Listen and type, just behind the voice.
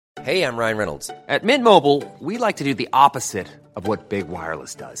Hey, I'm Ryan Reynolds. At Mint Mobile, we like to do the opposite of what Big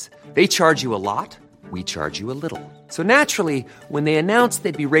Wireless does. They charge you a lot, we charge you a little. So naturally, when they announced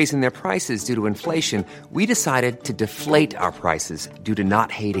they'd be raising their prices due to inflation, we decided to deflate our prices due to not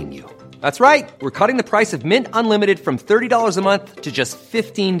hating you. That's right. We're cutting the price of Mint Unlimited from $30 a month to just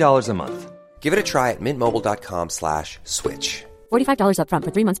 $15 a month. Give it a try at mintmobile.com/switch. $45 up front for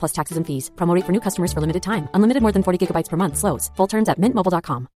 3 months plus taxes and fees. Promo rate for new customers for limited time. Unlimited more than 40 gigabytes per month. Slows full terms at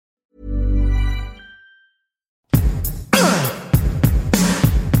mintmobile.com.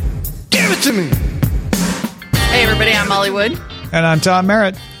 Give it to me. Hey, everybody, I'm Molly Wood. And I'm Tom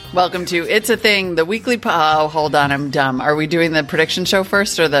Merritt. Welcome to It's a Thing, the weekly... oh, hold on, I'm dumb. Are we doing the prediction show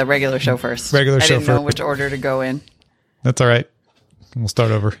first or the regular show first? Regular show first. I didn't know which order to go in. That's all right. We'll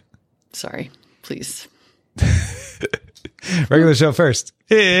start over. Sorry, please. Regular show first.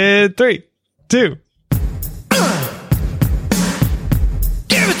 In 3, 2.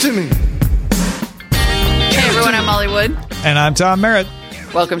 Give it to me. Hey, everyone, I'm Molly Wood. And I'm Tom Merritt.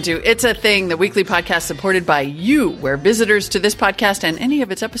 Welcome to It's a Thing, the weekly podcast supported by you, where visitors to this podcast and any of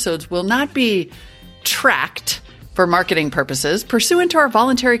its episodes will not be tracked for marketing purposes, pursuant to our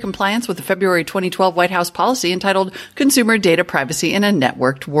voluntary compliance with the February 2012 White House policy entitled Consumer Data Privacy in a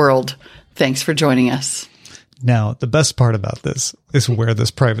Networked World. Thanks for joining us. Now, the best part about this is where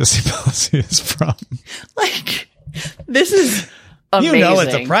this privacy policy is from. Like, this is amazing. You know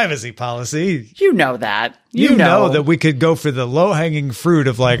it's a privacy policy. You know that. You know that we could go for the low-hanging fruit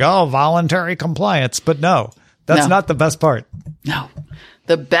of like, oh, voluntary compliance. But no, that's not the best part. No.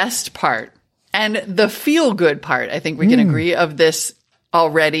 The best part and the feel-good part, I think we can agree, of this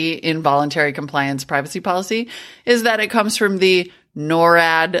already involuntary compliance privacy policy is that it comes from the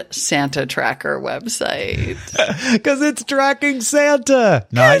NORAD Santa Tracker website. Because it's tracking Santa.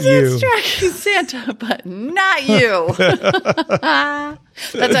 Not you. It's tracking Santa, but not you.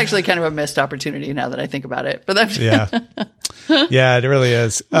 That's actually kind of a missed opportunity now that I think about it. But that's yeah, it really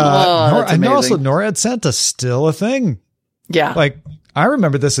is. That's I know also amazing. NORAD Santa's still a thing. Yeah. Like, I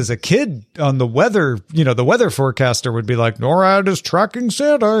remember this as a kid on the weather, the weather forecaster would be like, NORAD is tracking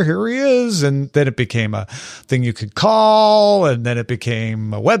Santa. Here he is. And then it became a thing you could call. And then it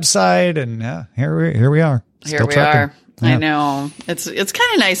became a website. And here we are. Here we are. Yeah. I know. It's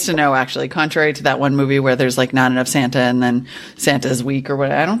kind of nice to know, actually, contrary to that one movie where there's like not enough Santa and then Santa's weak or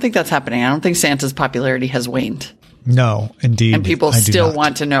whatever. I don't think that's happening. I don't think Santa's popularity has waned. No, indeed. And people still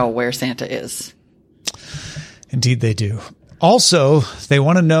want to know where Santa is. Indeed, they do. Also, they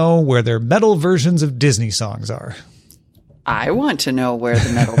want to know where their metal versions of Disney songs are. I want to know where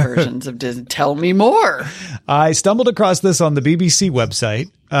the metal versions of Disney... Tell me more. I stumbled across this on the BBC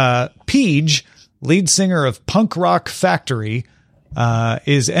website. Peach, lead singer of Punk Rock Factory,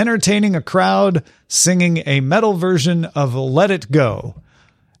 is entertaining a crowd singing a metal version of Let It Go.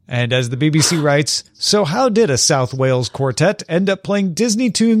 And as the BBC writes, so how did a South Wales quartet end up playing Disney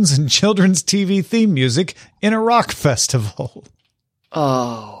tunes and children's TV theme music in a rock festival?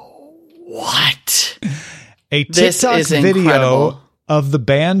 Oh, what? A TikTok video incredible. of the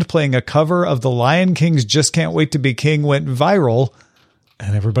band playing a cover of the Lion King's Just Can't Wait to Be King went viral,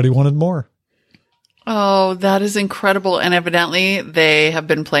 and everybody wanted more. Oh, that is incredible. And evidently they have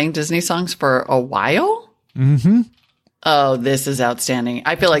been playing Disney songs for a while? Mm-hmm. Oh, this is outstanding.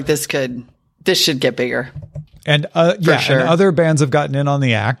 I feel like this should get bigger. And sure. And other bands have gotten in on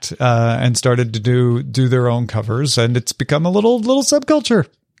the act and started to do their own covers, and it's become a little subculture.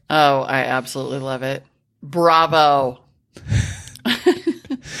 Oh, I absolutely love it. Bravo.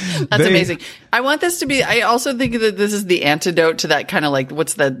 That's amazing. I want this to be, I also think that this is the antidote to that kind of like,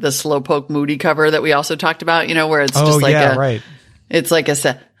 what's the Slowpoke Moody cover that we also talked about, where it's just like right. It's like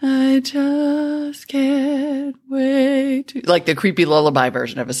I just can't wait. Like the creepy lullaby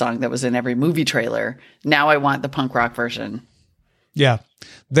version of a song that was in every movie trailer. Now I want the punk rock version. Yeah.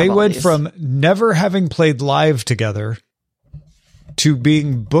 They went from never having played live together to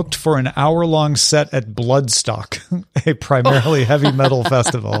being booked for an hour-long set at Bloodstock, a primarily heavy metal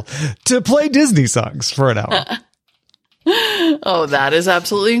festival, to play Disney songs for an hour. Oh, that is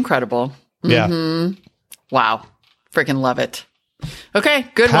absolutely incredible. Yeah. Mm-hmm. Wow. Freaking love it. Okay,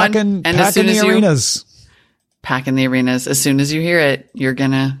 good one. And as soon as arenas. Packing the arenas. As soon as you hear it, you're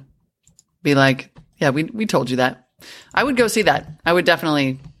going to be like, yeah, we told you that. I would go see that. I would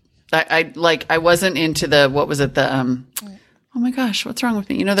definitely. I wasn't into what was it? Oh my gosh, what's wrong with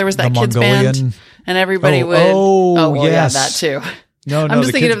me? There was that kids band and everybody would. Oh, yes. Yeah, that too. No, I'm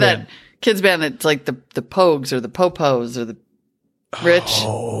just thinking of band. that kids band that's like the Pogues or the Popos or the Rich.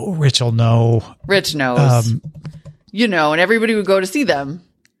 Oh, Rich will know. Rich knows. And everybody would go to see them.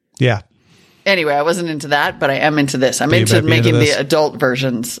 Yeah. Anyway, I wasn't into that, but I am into this. I'm You into might be making into the this. adult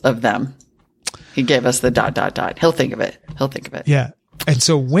versions of them. He gave us the ... He'll think of it. Yeah. And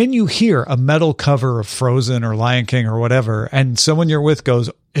so when you hear a metal cover of Frozen or Lion King or whatever, and someone you're with goes,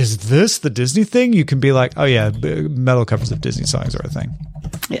 is this the Disney thing? You can be like, oh yeah, metal covers of Disney songs are a thing.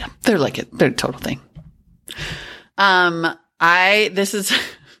 Yeah, they're like it. They're a total thing. This is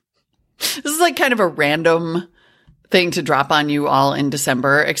like kind of a random thing to drop on you all in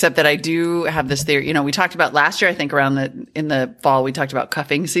December, except that I do have this theory. You know, we talked about last year, I think in the fall, we talked about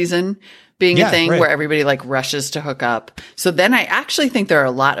cuffing season being a thing where everybody like rushes to hook up. So then I actually think there are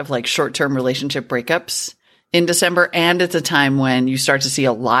a lot of like short-term relationship breakups in December. And it's a time when you start to see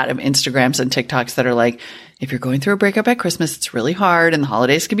a lot of Instagrams and TikToks that are like, if you're going through a breakup at Christmas, it's really hard and the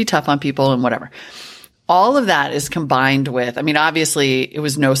holidays can be tough on people and whatever. All of that is combined with, I mean, obviously it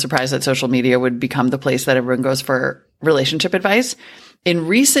was no surprise that social media would become the place that everyone goes for relationship advice. In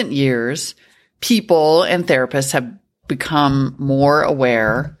recent years, people and therapists have become more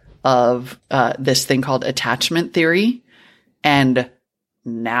aware of this thing called attachment theory. And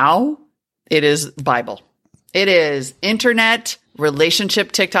now it is Bible. It is internet,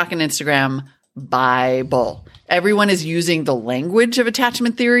 relationship, TikTok, and Instagram Bible. Everyone is using the language of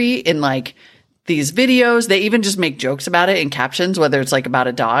attachment theory in like these videos. They even just make jokes about it in captions, whether it's like about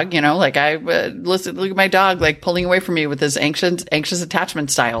a dog, you know, like look at my dog, like pulling away from me with this anxious attachment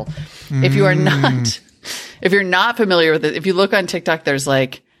style. If you are not familiar with it, if you look on TikTok, there's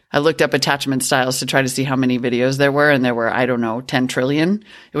like, I looked up attachment styles to try to see how many videos there were. And there were, I don't know, 10 trillion.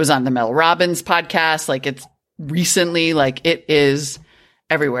 It was on the Mel Robbins podcast. Like it's recently, like it is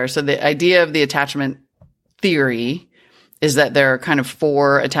everywhere. So the idea of the attachment theory is that there are kind of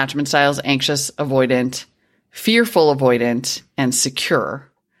 4 attachment styles: anxious, avoidant, fearful avoidant, and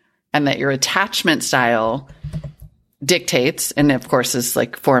secure. And that your attachment style dictates, and of course is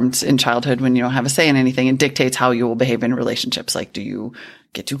like formed in childhood when you don't have a say in anything, and dictates how you will behave in relationships. Like, do you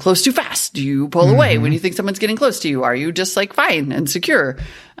get too close too fast? Do you pull away when you think someone's getting close to you? Are you just like fine and secure?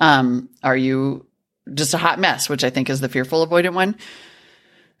 Are you just a hot mess, which I think is the fearful avoidant one?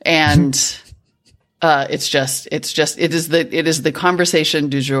 And it is the conversation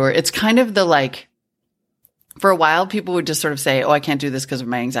du jour. It's kind of the like, for a while, people would just sort of say, oh, I can't do this because of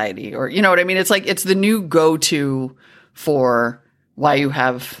my anxiety. Or, you know what I mean? It's like, it's the new go-to for why you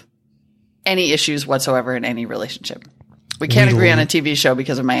have any issues whatsoever in any relationship. We can't agree on a TV show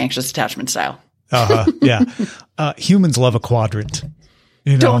because of my anxious attachment style. Yeah. Humans love a quadrant.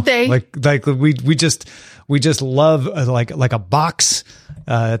 You know, don't they? Like we just love like a box.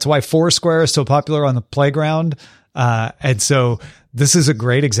 That's why Foursquare is so popular on the playground. And so this is a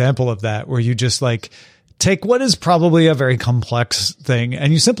great example of that, where you just like take what is probably a very complex thing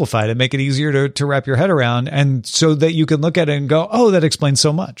and you simplify it and make it easier to wrap your head around. And so that you can look at it and go, oh, that explains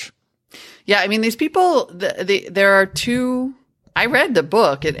so much. Yeah. I mean, these people, there are 2, I read the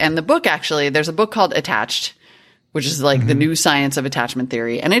book, and the book actually, there's a book called Attached, which is like the new science of attachment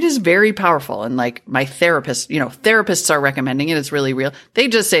theory. And it is very powerful. And like my therapist, you know, therapists are recommending it. It's really real. They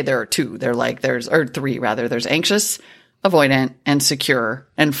just say there are 2. They're like, or 3 rather. There's anxious, avoidant, and secure,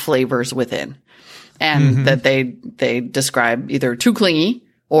 and flavors within. And that they describe either too clingy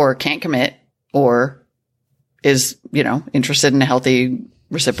or can't commit or is, you know, interested in a healthy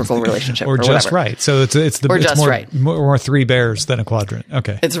reciprocal relationship or just whatever. Right. So it's more, right. more 3 bears than a quadrant.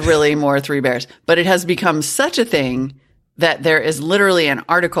 Okay. It's really more 3 bears, but it has become such a thing that there is literally an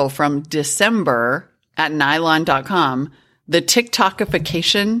article from December at nylon.com, the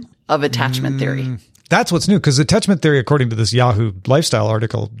TikTokification of attachment theory. That's what's new, because attachment theory, according to this Yahoo lifestyle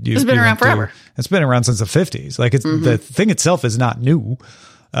article, it's been around forever. It's been around since the 50s. Like it's the thing itself is not new.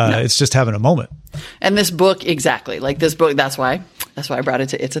 No. It's just having a moment. And this book, exactly. Like this book, that's why I brought it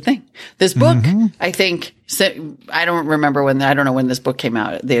to It's a Thing. This book, I think, I don't know when this book came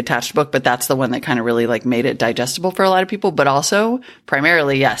out, the Attached book, but that's the one that kind of really like made it digestible for a lot of people. But also,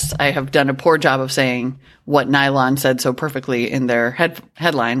 primarily, yes, I have done a poor job of saying what Nylon said so perfectly in their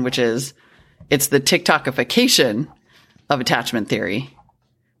headline, which is, it's the TikTokification of attachment theory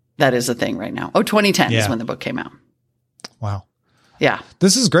that is a thing right now. 2010 is when the book came out. Wow. Yeah.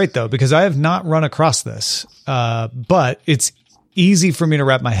 This is great, though, because I have not run across this, but it's easy for me to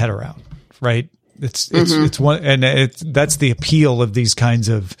wrap my head around, right? It's one, and that's the appeal of these kinds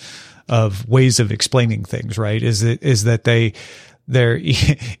of ways of explaining things, right? Is that they're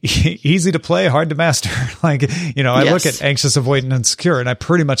easy to play, hard to master. Like, you know, I look at anxious, avoidant, and secure, and I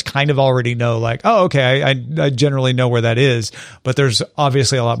pretty much kind of already know, like, oh, okay, I generally know where that is, but there's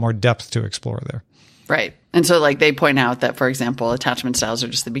obviously a lot more depth to explore there. Right. And so like they point out that, for example, attachment styles are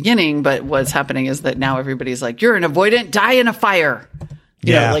just the beginning, but what's happening is that now everybody's like, you're an avoidant, die in a fire.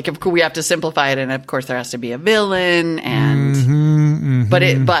 You know, like if we have to simplify it, and of course there has to be a villain, and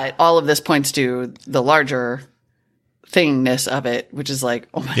but all of this points to the larger thingness of it, which is like,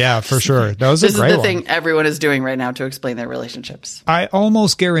 oh my god, for sure. That was this a great is the one. thing everyone is doing right now to explain their relationships. I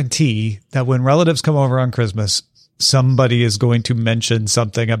almost guarantee that when relatives come over on Christmas, somebody is going to mention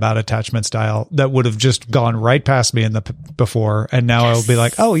something about attachment style that would have just gone right past me in the before, and now I'll be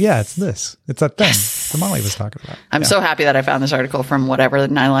like, oh yeah, it's this. It's that thing that Molly was talking about. I'm so happy that I found this article from whatever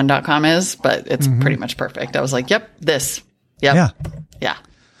nylon.com is, but it's pretty much perfect. I was like, yep, this. Yep. Yeah.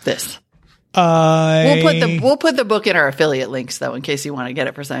 This. We'll put the book in our affiliate links though, in case you want to get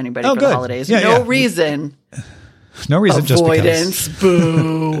it for anybody for the holidays. No reason, just avoidance.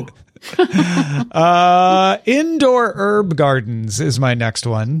 Boo. Indoor herb gardens is my next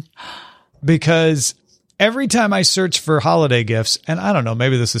one, because every time I search for holiday gifts, and I don't know,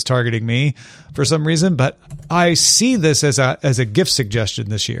 maybe this is targeting me for some reason, but I see this as a gift suggestion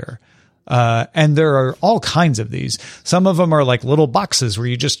this year. And there are all kinds of these. Some of them are like little boxes where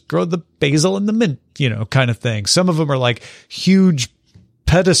you just grow the basil and the mint, kind of thing. Some of them are like huge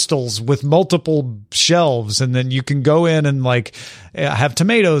pedestals with multiple shelves, and then you can go in and like have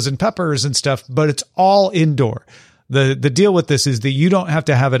tomatoes and peppers and stuff, but it's all indoor. The deal with this is that you don't have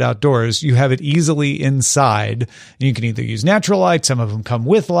to have it outdoors. You have it easily inside, and you can either use natural light. Some of them come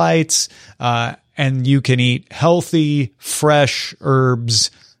with lights, and you can eat healthy, fresh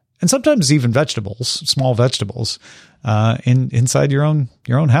herbs, and sometimes even vegetables, small vegetables, inside your own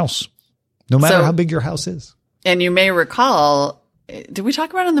house, no matter how big your house is. And you may recall, did we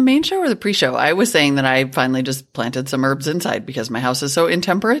talk about it on the main show or the pre-show? I was saying that I finally just planted some herbs inside because my house is so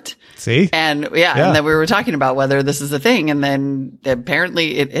intemperate. See? And and then we were talking about whether this is a thing, and then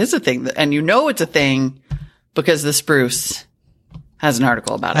apparently it is a thing, and it's a thing because the Spruce has an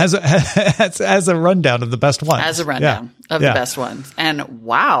article about it. As a rundown of the best ones. As a rundown of the best ones. And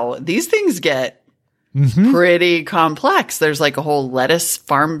wow, these things get pretty complex. There's like a whole lettuce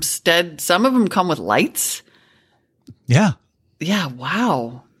farmstead. Some of them come with lights. Yeah. Yeah,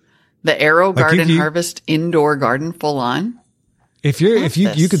 wow. The Arrow Garden Harvest indoor garden full on.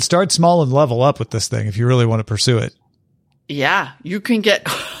 You could start small and level up with this thing if you really want to pursue it. Yeah, you can get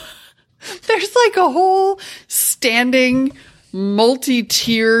there's like a whole standing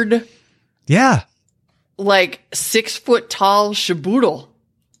multi-tiered, like 6 foot tall shaboodle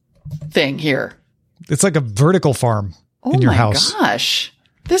thing here. It's like a vertical farm in your house. Oh my gosh.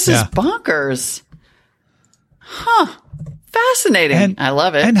 This is bonkers. Huh. Fascinating. I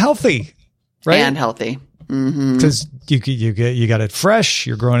love it. And healthy, right? And healthy. Because you got it fresh.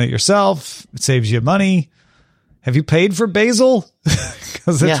 You're growing it yourself. It saves you money. Have you paid for basil?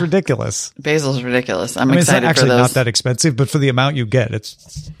 Because it's ridiculous. Basil's ridiculous. I'm excited it's not actually for those. Not that expensive, but for the amount you get,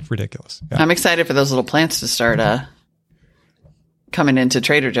 it's ridiculous. Yeah. I'm excited for those little plants to start coming into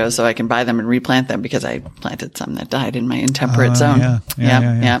Trader Joe's so I can buy them and replant them, because I planted some that died in my intemperate zone.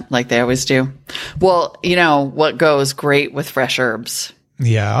 Yeah, like they always do. Well, what goes great with fresh herbs?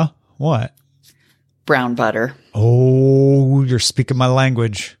 Yeah. What? Brown butter. Oh, you're speaking my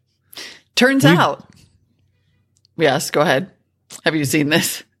language. Turns out. Yes, go ahead. Have you seen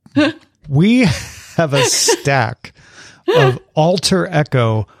this? We have a stack of Alter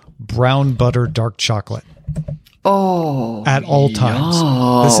Echo brown butter dark chocolate. Oh, at all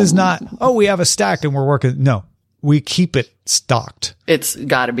times. This is not, we have a stack and we're working. No, we keep it stocked. It's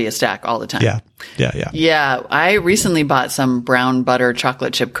got to be a stack all the time. Yeah. I recently bought some brown butter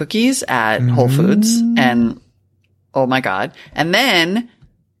chocolate chip cookies at Whole Foods, and oh my God. And then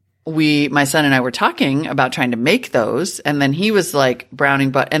my son and I were talking about trying to make those, and then he was like browning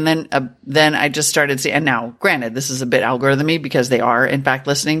butter, and then I just started seeing, and now granted, this is a bit algorithmy because they are in fact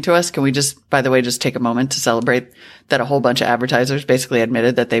listening to us. Can we just, by the way, just take a moment to celebrate that a whole bunch of advertisers basically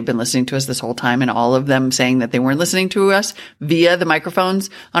admitted that they've been listening to us this whole time, and all of them saying that they weren't listening to us via the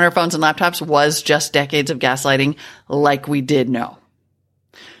microphones on our phones and laptops was just decades of gaslighting, like we did know.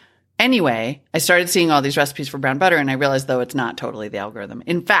 Anyway, I started seeing all these recipes for brown butter, and I realized, though, it's not totally the algorithm.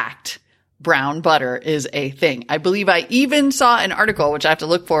 In fact, brown butter is a thing. I believe I even saw an article, which I have to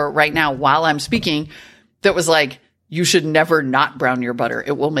look for right now while I'm speaking, that was like, you should never not brown your butter.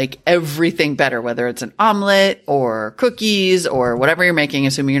 It will make everything better, whether it's an omelet or cookies or whatever you're making,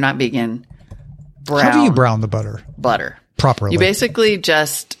 assuming you're not vegan. How do you brown the butter? Butter. Properly. You basically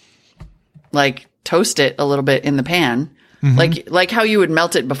just like toast it a little bit in the pan. Like how you would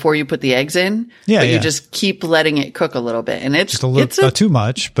melt it before you put the eggs in. Yeah, but you just keep letting it cook a little bit. And it's just a little, not too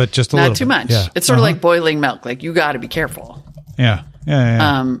much, but just a little. Not too much. Yeah. It's sort of like boiling milk. Like you got to be careful. Yeah.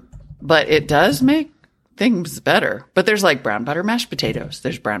 But it does make things better. But there's like brown butter mashed potatoes.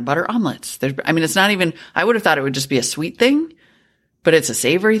 There's brown butter omelets. It's not even, I would have thought it would just be a sweet thing, but it's a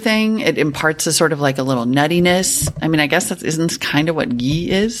savory thing. It imparts a sort of like a little nuttiness. I mean, I guess isn't kind of what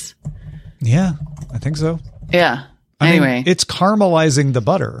ghee is. Yeah, I think so. Yeah. I Anyway, mean, it's caramelizing the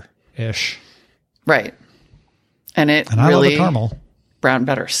butter ish. right. And I really love a caramel. brown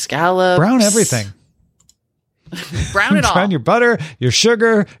butter scallops. Brown everything. Brown it all. Brown your butter, your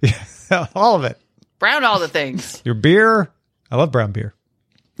sugar, all of it. Brown all the things. Your beer. I love brown beer.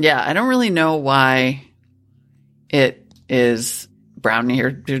 Yeah, I don't really know why it is brown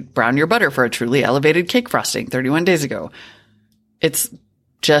your butter for a truly elevated cake frosting 31 days ago. It's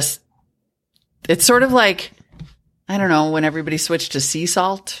sort of like, I don't know, when everybody switched to sea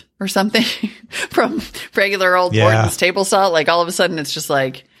salt or something from regular old Morton's table salt. Like all of a sudden it's just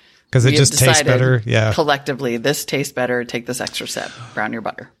like, because it we just have tastes decided better. Yeah. collectively, this tastes better. Take this extra step. Brown your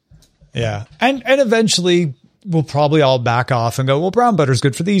butter. Yeah. And eventually we'll probably all back off and go, well, brown butter is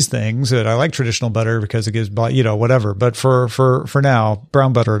good for these things. And I like traditional butter because it gives, whatever. But for now,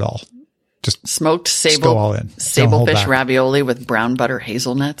 brown butter at all. Just Smoked go all in. Don't hold sablefish back. ravioli with brown butter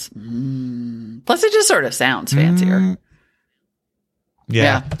hazelnuts. Plus, it just sort of sounds fancier.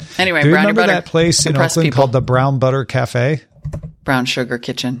 Yeah. Anyway, Do you brown your remember butter. that place in Impress Oakland people. called the Brown Butter Cafe? Brown Sugar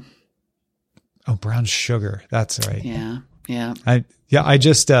Kitchen. Oh, brown sugar. That's right. Yeah. Yeah. I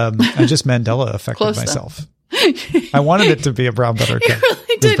just Mandela affected Close, though. myself. I wanted it to be a brown butter. You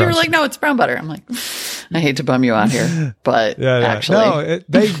really did. You were like, no, it's brown butter. I'm like, I hate to bum you out here, but actually,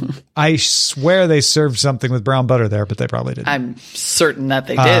 I swear they served something with brown butter there, but they probably didn't. I'm certain that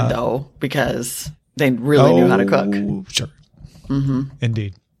they did though, because they really knew how to cook. Sure.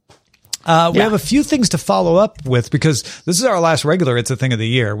 Indeed. We have a few things to follow up with because this is our last regular It's a Thing of the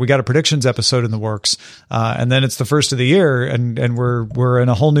Year. We got a predictions episode in the works. And then it's the first of the year and we're in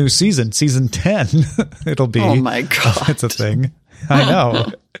a whole new season 10. It'll be. Oh my God. It's a Thing. I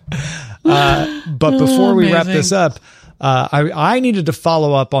know. But before we wrap this up, I needed to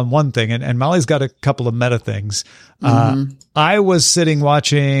follow up on one thing and Molly's got a couple of meta things. I was sitting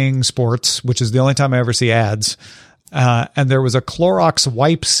watching sports, which is the only time I ever see ads. And there was a Clorox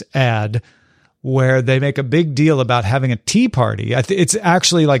wipes ad where they make a big deal about having a tea party. It's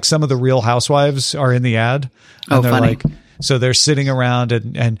actually like some of the Real Housewives are in the ad. And they're funny. like, so they're sitting around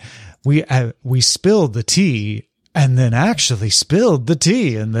and we spilled the tea and then actually spilled the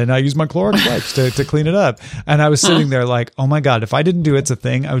tea. And then I used my Clorox wipes to clean it up. And I was sitting there like, oh my God, if I didn't do It's a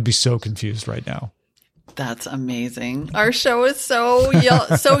Thing, I would be so confused right now. That's amazing. Our show is so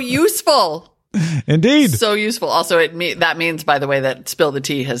useful. Indeed. So useful. Also, that means, by the way, that Spill the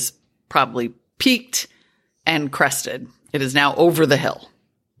Tea has probably peaked and crested. It is now over the hill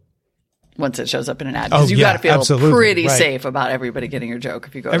once it shows up in an ad. Because you got to feel absolutely, pretty right. safe about everybody getting your joke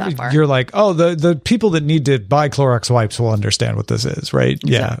if you go that far. You're like, oh, the people that need to buy Clorox wipes will understand what this is, right?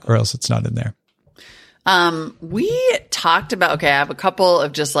 Exactly. Yeah, or else it's not in there. We talked about, I have a couple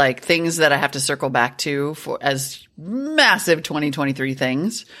of just like things that I have to circle back to as massive 2023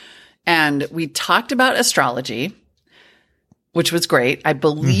 things. And we talked about astrology, which was great. I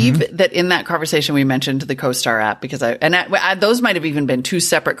believe that in that conversation we mentioned the CoStar app because those might have even been two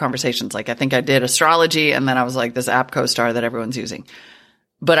separate conversations. Like I think I did astrology and then I was like this app CoStar that everyone's using.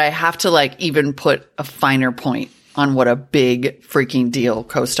 But I have to like even put a finer point on what a big freaking deal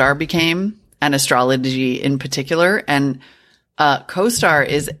CoStar became and astrology in particular. And CoStar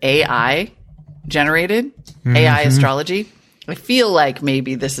is AI generated, AI astrology. I feel like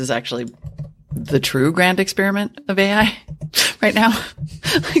maybe this is actually the true grand experiment of AI right now.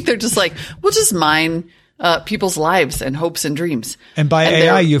 Like they're just like, we'll just mine people's lives and hopes and dreams. And by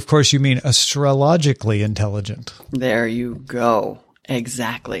AI, of course, you mean astrologically intelligent. There you go.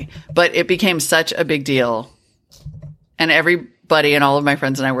 Exactly. But it became such a big deal. And everybody and all of my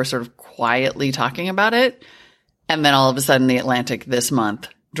friends and I were sort of quietly talking about it. And then all of a sudden, The Atlantic this month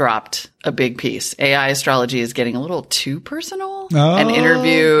dropped a big piece. AI astrology is getting a little too personal and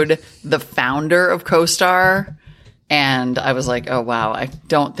interviewed the founder of CoStar. And I was like, oh, wow, I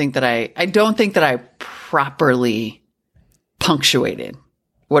don't think that I properly punctuated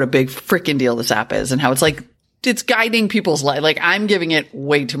what a big freaking deal this app is and how it's like, it's guiding people's life. Like I'm giving it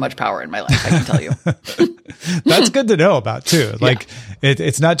way too much power in my life. I can tell you. That's good to know about too. Like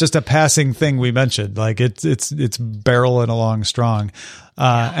it's not just a passing thing we mentioned. Like it's barreling along strong.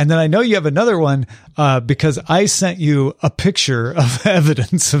 And then I know you have another one because I sent you a picture of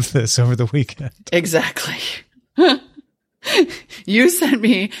evidence of this over the weekend. Exactly. You sent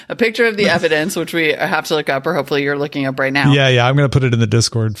me a picture of the evidence, which we have to look up, or hopefully you're looking up right now. Yeah. I'm going to put it in the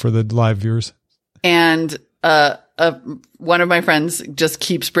Discord for the live viewers. And one of my friends just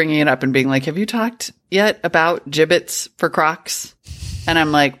keeps bringing it up and being like, have you talked yet about gibbets for Crocs? And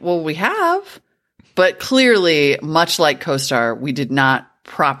I'm like, well, we have, But clearly, much like CoStar, we did not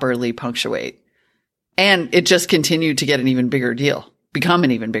properly punctuate. And it just continued to get become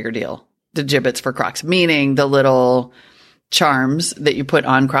an even bigger deal. The gibbets for Crocs, meaning the little charms that you put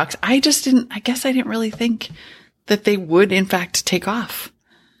on Crocs. I guess I didn't really think that they would in fact take off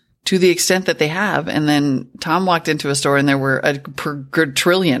to the extent that they have. And then Tom walked into a store and there were a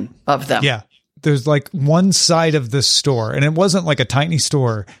trillion of them. Yeah. There's like one side of this store, and it wasn't like a tiny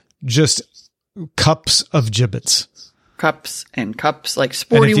store, just cups of gibbets. Cups and cups, like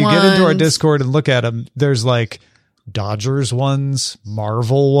sporty ones. And if you get into our Discord and look at them, there's like Dodgers ones,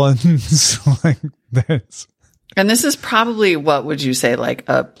 Marvel ones, like this. And this is probably, what would you say, like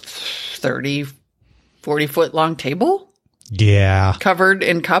a 30, 40 foot long table? Yeah. Covered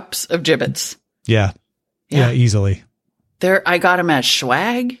in cups of gibbets. Yeah. Yeah, easily. I got them at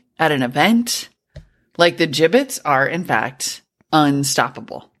Schwag at an event. Like, the gibbets are, in fact,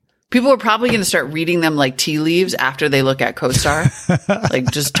 unstoppable. People are probably going to start reading them like tea leaves after they look at CoStar.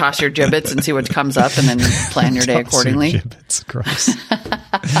 Like, just toss your gibbets and see what comes up and then plan your day accordingly. Your gibbets, gross.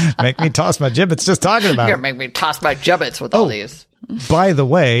 Make me toss my gibbets just talking about You're it. Make me toss my gibbets with all these. By the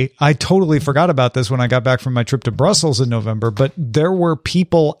way, I totally forgot about this when I got back from my trip to Brussels in November, but there were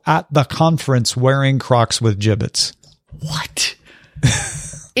people at the conference wearing Crocs with gibbets. What?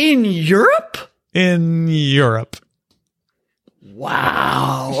 In Europe? In Europe.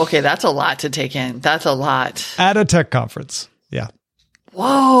 Wow. Okay, that's a lot to take in. That's a lot. At a tech conference. Yeah.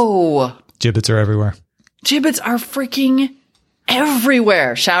 Whoa. Gibbets are everywhere. Gibbets are freaking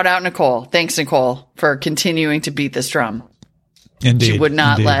everywhere. Shout out Nicole. Thanks, Nicole, for continuing to beat this drum. Indeed. She would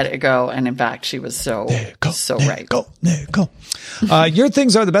not let it go. And in fact, she was so right. Go. Your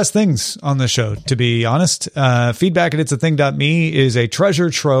things are the best things on the show, to be honest. Feedback at it'sathing.me is a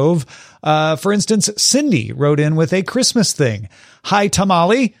treasure trove. For instance, Cindy wrote in with a Christmas thing. Hi,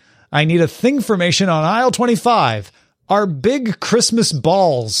 Tamale. I need a thing formation on aisle 25. Are big Christmas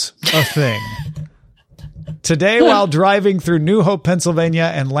balls a thing? Today, while driving through New Hope,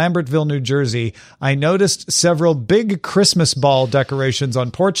 Pennsylvania and Lambertville, New Jersey, I noticed several big Christmas ball decorations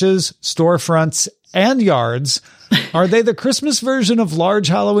on porches, storefronts, and yards. Are they the Christmas version of large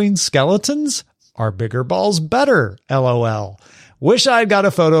Halloween skeletons? Are bigger balls better? LOL. Wish I'd got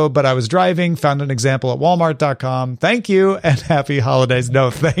a photo, but I was driving, found an example at walmart.com. Thank you and happy holidays. No,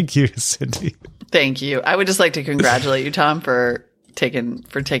 thank you, Cindy. Thank you. I would just like to congratulate you, Tom, for taking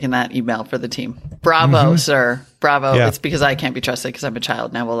that email for the team. Bravo, sir. Bravo. Yeah. It's because I can't be trusted because I'm a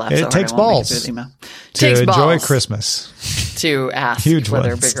child. Now we'll laugh. It takes balls to enjoy Christmas. To ask huge whether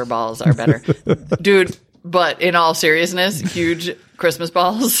ones. Bigger balls are better. Dude, but in all seriousness, huge Christmas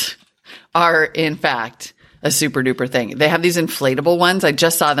balls are in fact a super duper thing. They have these inflatable ones. I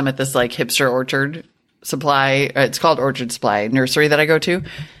just saw them at this like hipster Orchard Supply. It's called Orchard Supply nursery that I go to.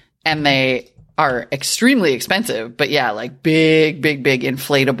 And they are extremely expensive, but yeah, like big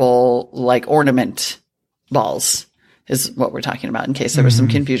inflatable, like ornament balls is what we're talking about in case there was some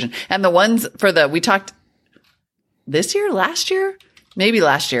confusion. And the ones we talked last year,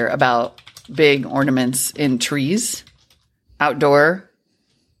 about big ornaments in trees, outdoor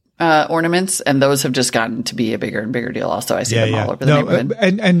ornaments. And those have just gotten to be a bigger and bigger deal. Also, I see them all over the neighborhood.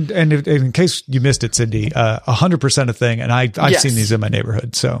 And in case you missed it, Cindy, 100% a thing. And I've seen these in my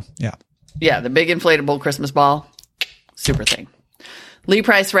neighborhood. So yeah. Yeah, the big inflatable Christmas ball, super thing. Lee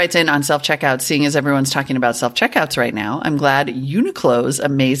Price writes in on self-checkout, seeing as everyone's talking about self-checkouts right now, I'm glad Uniqlo's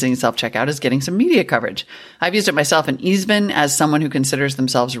amazing self-checkout is getting some media coverage. I've used it myself, and even as someone who considers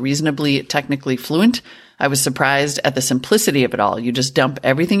themselves reasonably technically fluent, I was surprised at the simplicity of it all. You just dump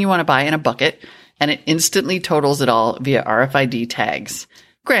everything you want to buy in a bucket, and it instantly totals it all via RFID tags.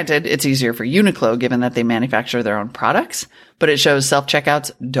 Granted, it's easier for Uniqlo given that they manufacture their own products, but it shows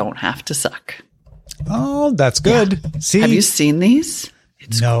self-checkouts don't have to suck. Oh, that's good. Yeah. See, have you seen these?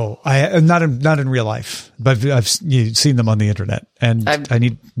 No, I not in real life, but I've seen them on the internet, and I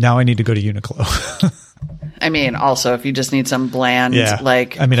need to go to Uniqlo. I mean, also if you just need some bland, poor I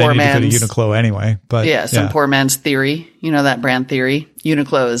need to go to Uniqlo anyway, but poor man's Theory, that brand Theory.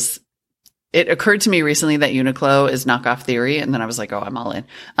 Uniqlo it occurred to me recently that Uniqlo is knockoff Theory, and then I was like, oh, I'm all in.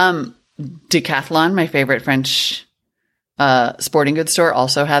 Decathlon, my favorite French sporting goods store,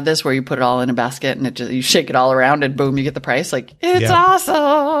 also had this where you put it all in a basket and you shake it all around and boom, you get the price. Like, it's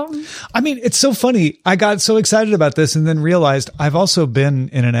awesome. I mean, it's so funny. I got so excited about this and then realized I've also been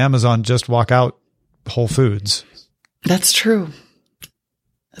in an Amazon Just Walk Out Whole Foods. That's true.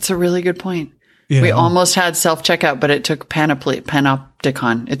 That's a really good point. We almost had self-checkout, but it took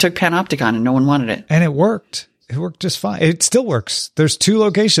Panopticon. It took Panopticon and no one wanted it. And it worked. It worked just fine. It still works. There's 2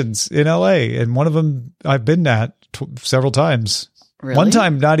 locations in LA, and one of them I've been at several times. Really? One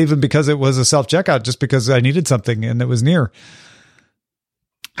time, not even because it was a self-checkout, just because I needed something and it was near.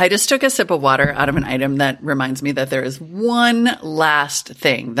 I just took a sip of water out of an item that reminds me that there is one last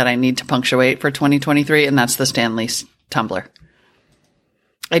thing that I need to punctuate for 2023, and that's the Stanley tumbler.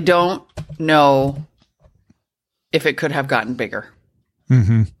 I don't know if it could have gotten bigger.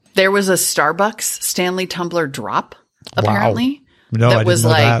 Mm-hmm. There was a Starbucks Stanley tumbler drop, apparently. Wow. No, that I was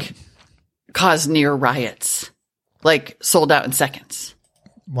didn't know like that. caused near riots. Like sold out in seconds.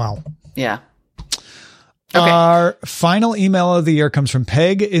 Wow. Yeah. Okay. Our final email of the year comes from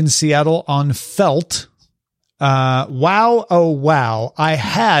Peg in Seattle on felt. Wow. Oh, wow. I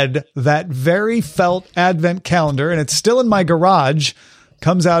had that very felt advent calendar and it's still in my garage.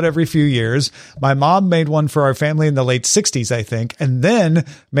 Comes out every few years. My mom made one for our family in the late 60s, I think, and then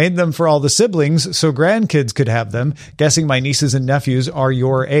made them for all the siblings so grandkids could have them. Guessing my nieces and nephews are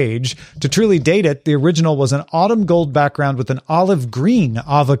your age. To truly date it, the original was an autumn gold background with an olive green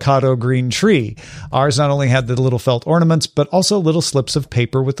avocado green tree. Ours not only had the little felt ornaments, but also little slips of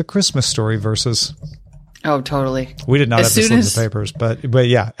paper with the Christmas story verses. Oh, totally. We did not have the slips of papers, but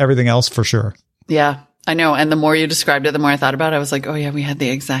yeah, everything else for sure. Yeah. I know. And the more you described it, the more I thought about it. I was like, oh, yeah, we had the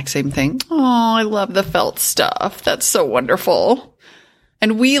exact same thing. Oh, I love the felt stuff. That's so wonderful.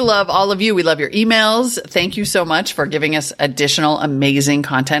 And we love all of you. We love your emails. Thank you so much for giving us additional amazing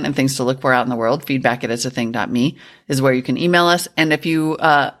content and things to look for out in the world. Feedback at itsathing.me is where you can email us. And if you,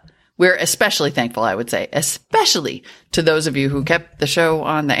 we're especially thankful, I would say, especially to those of you who kept the show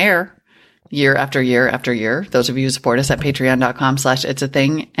on the air year after year after year. Those of you who support us at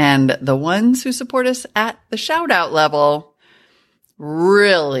patreon.com/itsathing, and the ones who support us at the shout out level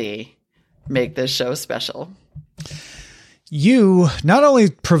really make this show special. You not only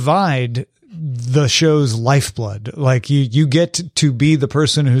provide the show's lifeblood, like you get to be the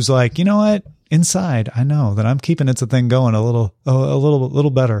person who's like, you know what? Inside, I know that I'm keeping It's a Thing going a little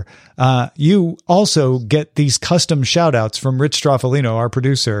better. You also get these custom shout outs from Rich Stroffolino, our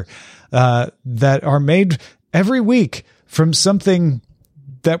producer, that are made every week from something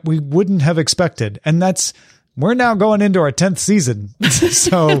that we wouldn't have expected. And we're now going into our 10th season.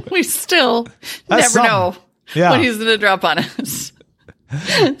 So we still never know what he's going to drop on us.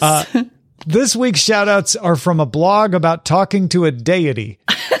 This week's shout outs are from a blog about talking to a deity.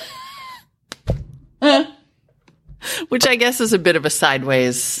 Which I guess is a bit of a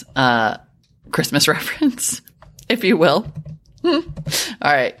sideways Christmas reference, if you will. All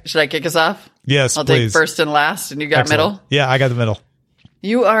right. Should I kick us off? Yes, I'll please. take first and last, and you got Excellent. middle? Yeah, I got the middle.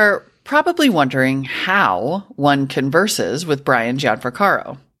 You are probably wondering how one converses with Brian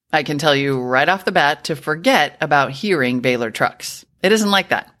Gianfrancaro. I can tell you right off the bat to forget about hearing Baylor trucks. It isn't like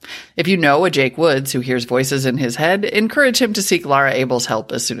that. If you know a Jake Woods who hears voices in his head, encourage him to seek Laura Abel's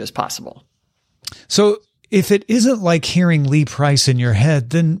help as soon as possible. So if it isn't like hearing Lee Price in your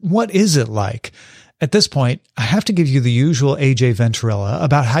head, then what is it like? At this point, I have to give you the usual AJ Venturella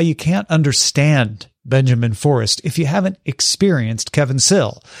about how you can't understand Benjamin Forrest if you haven't experienced Kevin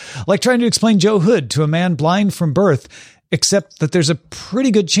Sill. Like trying to explain Joe Hood to a man blind from birth, except that there's a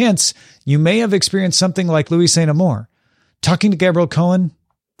pretty good chance you may have experienced something like Louis St. Amour. Talking to Gabriel Cohen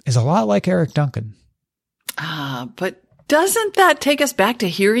is a lot like Eric Duncan. But doesn't that take us back to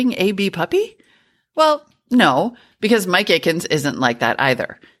hearing A.B. Puppy? Well, no, because Mike Akins isn't like that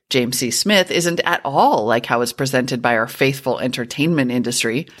either. James C. Smith isn't at all like how it's presented by our faithful entertainment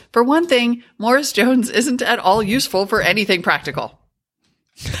industry. For one thing, Morris Jones isn't at all useful for anything practical.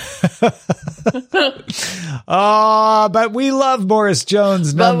 But we love Morris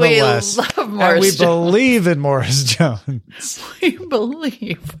Jones nonetheless. But we love Morris and we Jones. believe in Morris Jones. We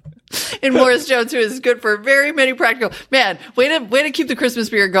believe in Morris Jones, who is good for very many practical. Man, way to keep the Christmas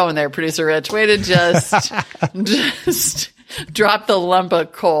spirit going there, Producer Rich. Way to just drop the lump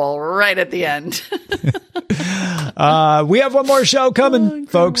of coal right at the end. We have one more show coming,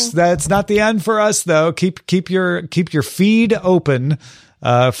 folks. That's not the end for us, though. Keep your feed open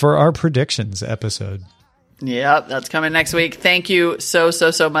for our predictions episode. Yep, that's coming next week. Thank you so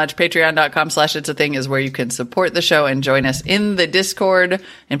much. Patreon.com/itsathing is where you can support the show and join us in the Discord.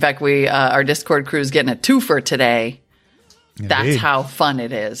 In fact, our Discord crew is getting a twofer today. Indeed. That's how fun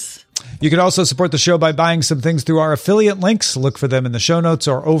it is. You can also support the show by buying some things through our affiliate links. Look for them in the show notes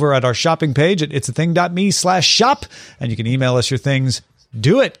or over at our shopping page at itsathing.me/shop. And you can email us your things.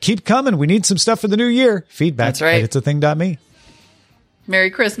 Do it. Keep coming. We need some stuff for the new year. Feedback That's right. at itsathing.me.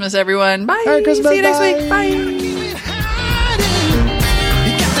 Merry Christmas, everyone. Bye. Merry Christmas. See you next Bye. week. Bye.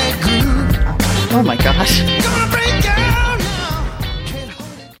 Oh my gosh.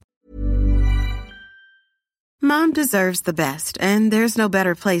 Mom Mom deserves the best, and there's no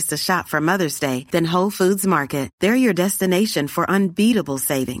better place to shop for Mother's Day than Whole Foods Market. They're your destination for unbeatable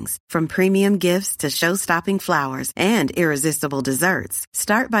savings, from premium gifts to show-stopping flowers and irresistible desserts.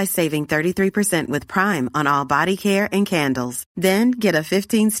 Start by saving 33% with Prime on all body care and candles. Then get a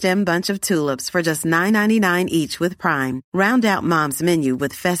 15-stem bunch of tulips for just $9.99 each with Prime. Round out Mom's menu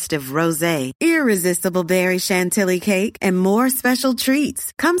with festive rosé, irresistible berry chantilly cake, and more special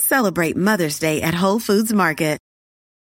treats. Come celebrate Mother's Day at Whole Foods Market.